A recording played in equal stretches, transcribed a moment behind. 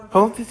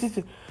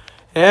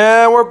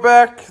And we're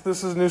back.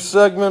 This is a new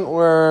segment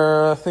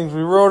where things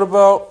we wrote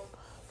about,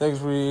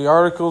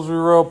 articles we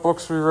wrote,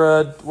 books we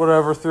read,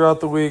 whatever,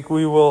 throughout the week,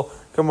 we will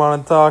come on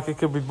and talk. It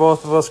could be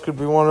both of us, could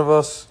be one of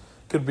us,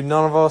 could be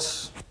none of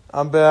us.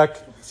 I'm back.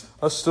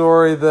 A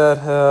story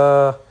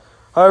that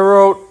I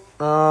wrote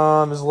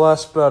is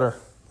Less Better.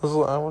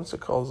 What's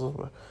it called?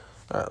 All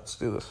right, let's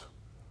do this.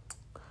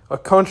 A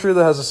country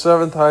that has the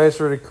 7th highest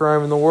rated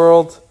crime in the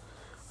world.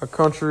 A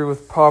country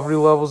with poverty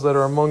levels that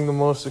are among the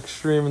most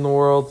extreme in the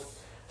world.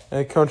 And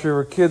a country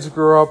where kids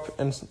grow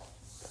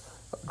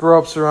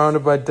up surrounded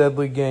by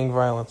deadly gang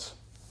violence.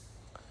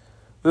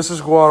 This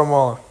is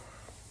Guatemala.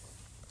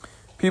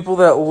 People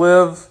that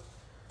live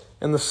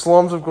in the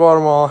slums of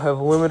Guatemala have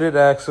limited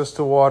access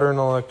to water and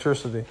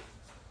electricity.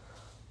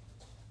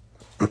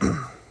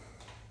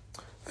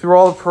 Through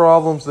all the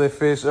problems they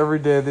face every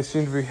day, they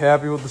seem to be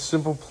happy with the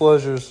simple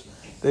pleasures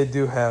they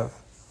do have.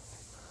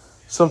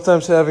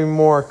 Sometimes having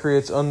more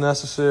creates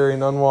unnecessary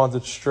and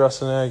unwanted stress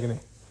and agony.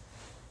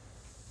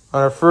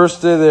 On our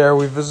first day there,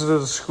 we visited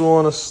a school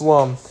in a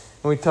slum,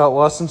 and we taught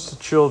lessons to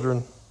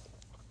children.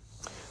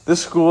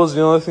 This school is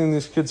the only thing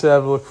these kids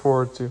have to look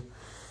forward to.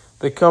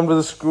 They come to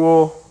the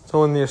school to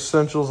learn the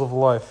essentials of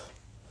life.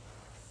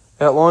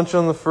 At lunch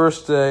on the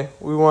first day,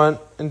 we went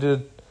and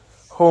did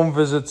home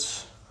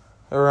visits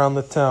around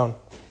the town.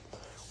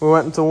 We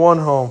went into one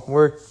home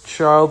where a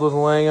child was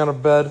laying on a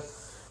bed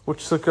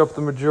which took up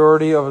the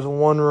majority of his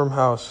one-room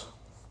house.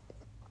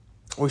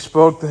 We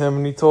spoke to him,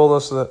 and he told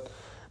us that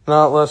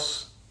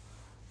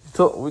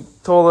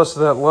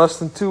less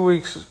than 2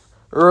 weeks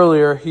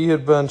earlier he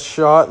had been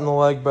shot in the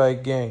leg by a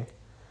gang.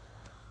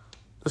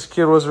 This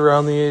kid was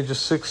around the age of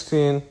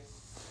 16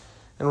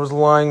 and was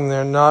lying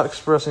there, not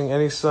expressing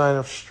any sign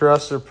of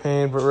stress or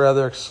pain, but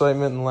rather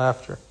excitement and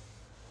laughter.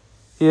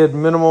 He had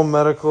minimal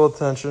medical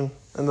attention,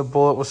 and the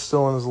bullet was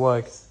still in his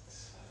leg.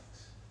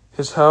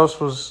 His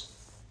house was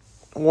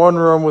one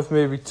room with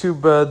maybe 2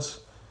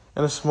 beds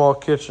and a small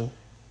kitchen.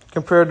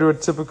 Compared to a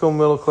typical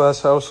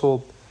middle-class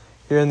household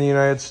here in the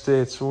United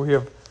States, we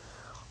have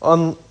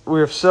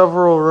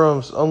several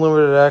rooms,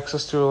 unlimited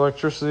access to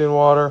electricity and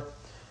water,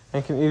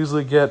 and can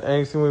easily get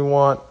anything we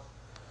want.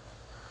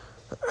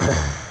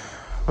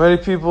 Many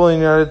people in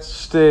the United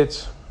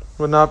States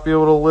would not be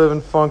able to live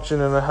and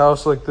function in a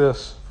house like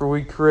this, for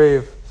we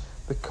crave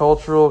the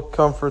cultural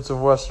comforts of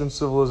Western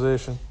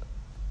civilization.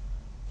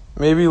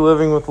 Maybe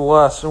living with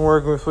less and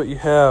working with what you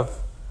have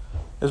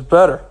is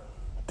better.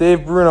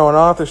 Dave Bruno, an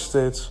author,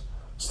 states,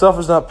 "Stuff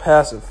is not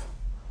passive.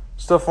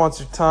 Stuff wants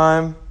your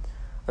time,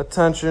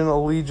 attention,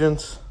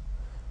 allegiance.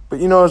 But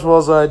you know as well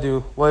as I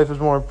do, life is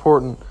more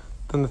important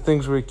than the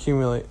things we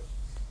accumulate."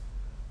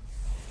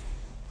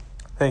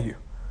 Thank you.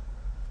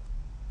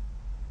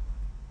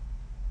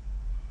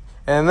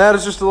 And that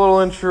is just a little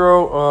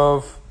intro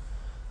of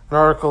an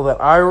article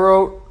that I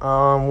wrote.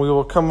 We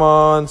will come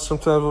on.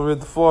 Sometimes we'll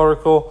read the full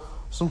article.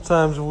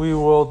 Sometimes we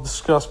will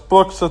discuss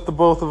books that the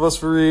both of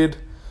us read.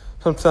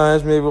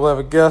 Sometimes maybe we'll have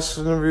a guest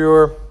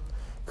interviewer.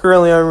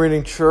 Currently I'm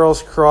reading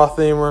Charles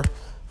Krauthamer,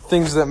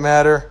 Things That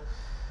Matter.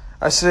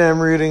 I say I'm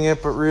reading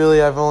it, but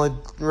really I've only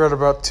read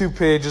about 2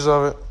 pages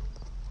of it.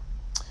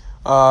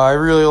 I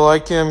really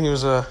like him. He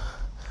was a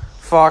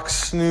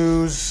Fox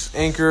News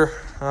anchor.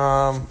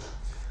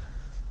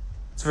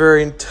 It's a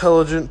very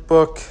intelligent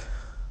book.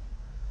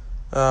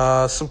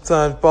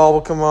 Sometimes Bob will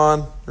come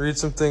on, read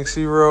some things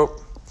he wrote,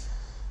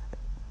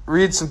 and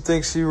read some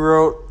things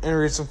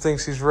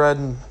he's read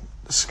and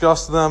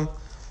discuss them.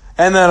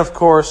 And then, of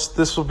course,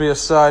 this will be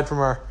aside from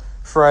our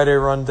Friday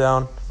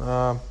rundown.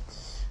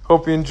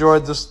 Hope you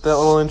enjoyed that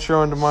little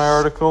intro into my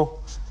article.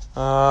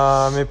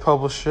 I may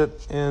publish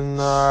it in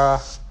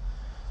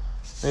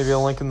maybe a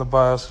link in the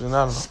bio soon.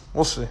 I don't know.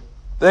 We'll see.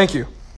 Thank you.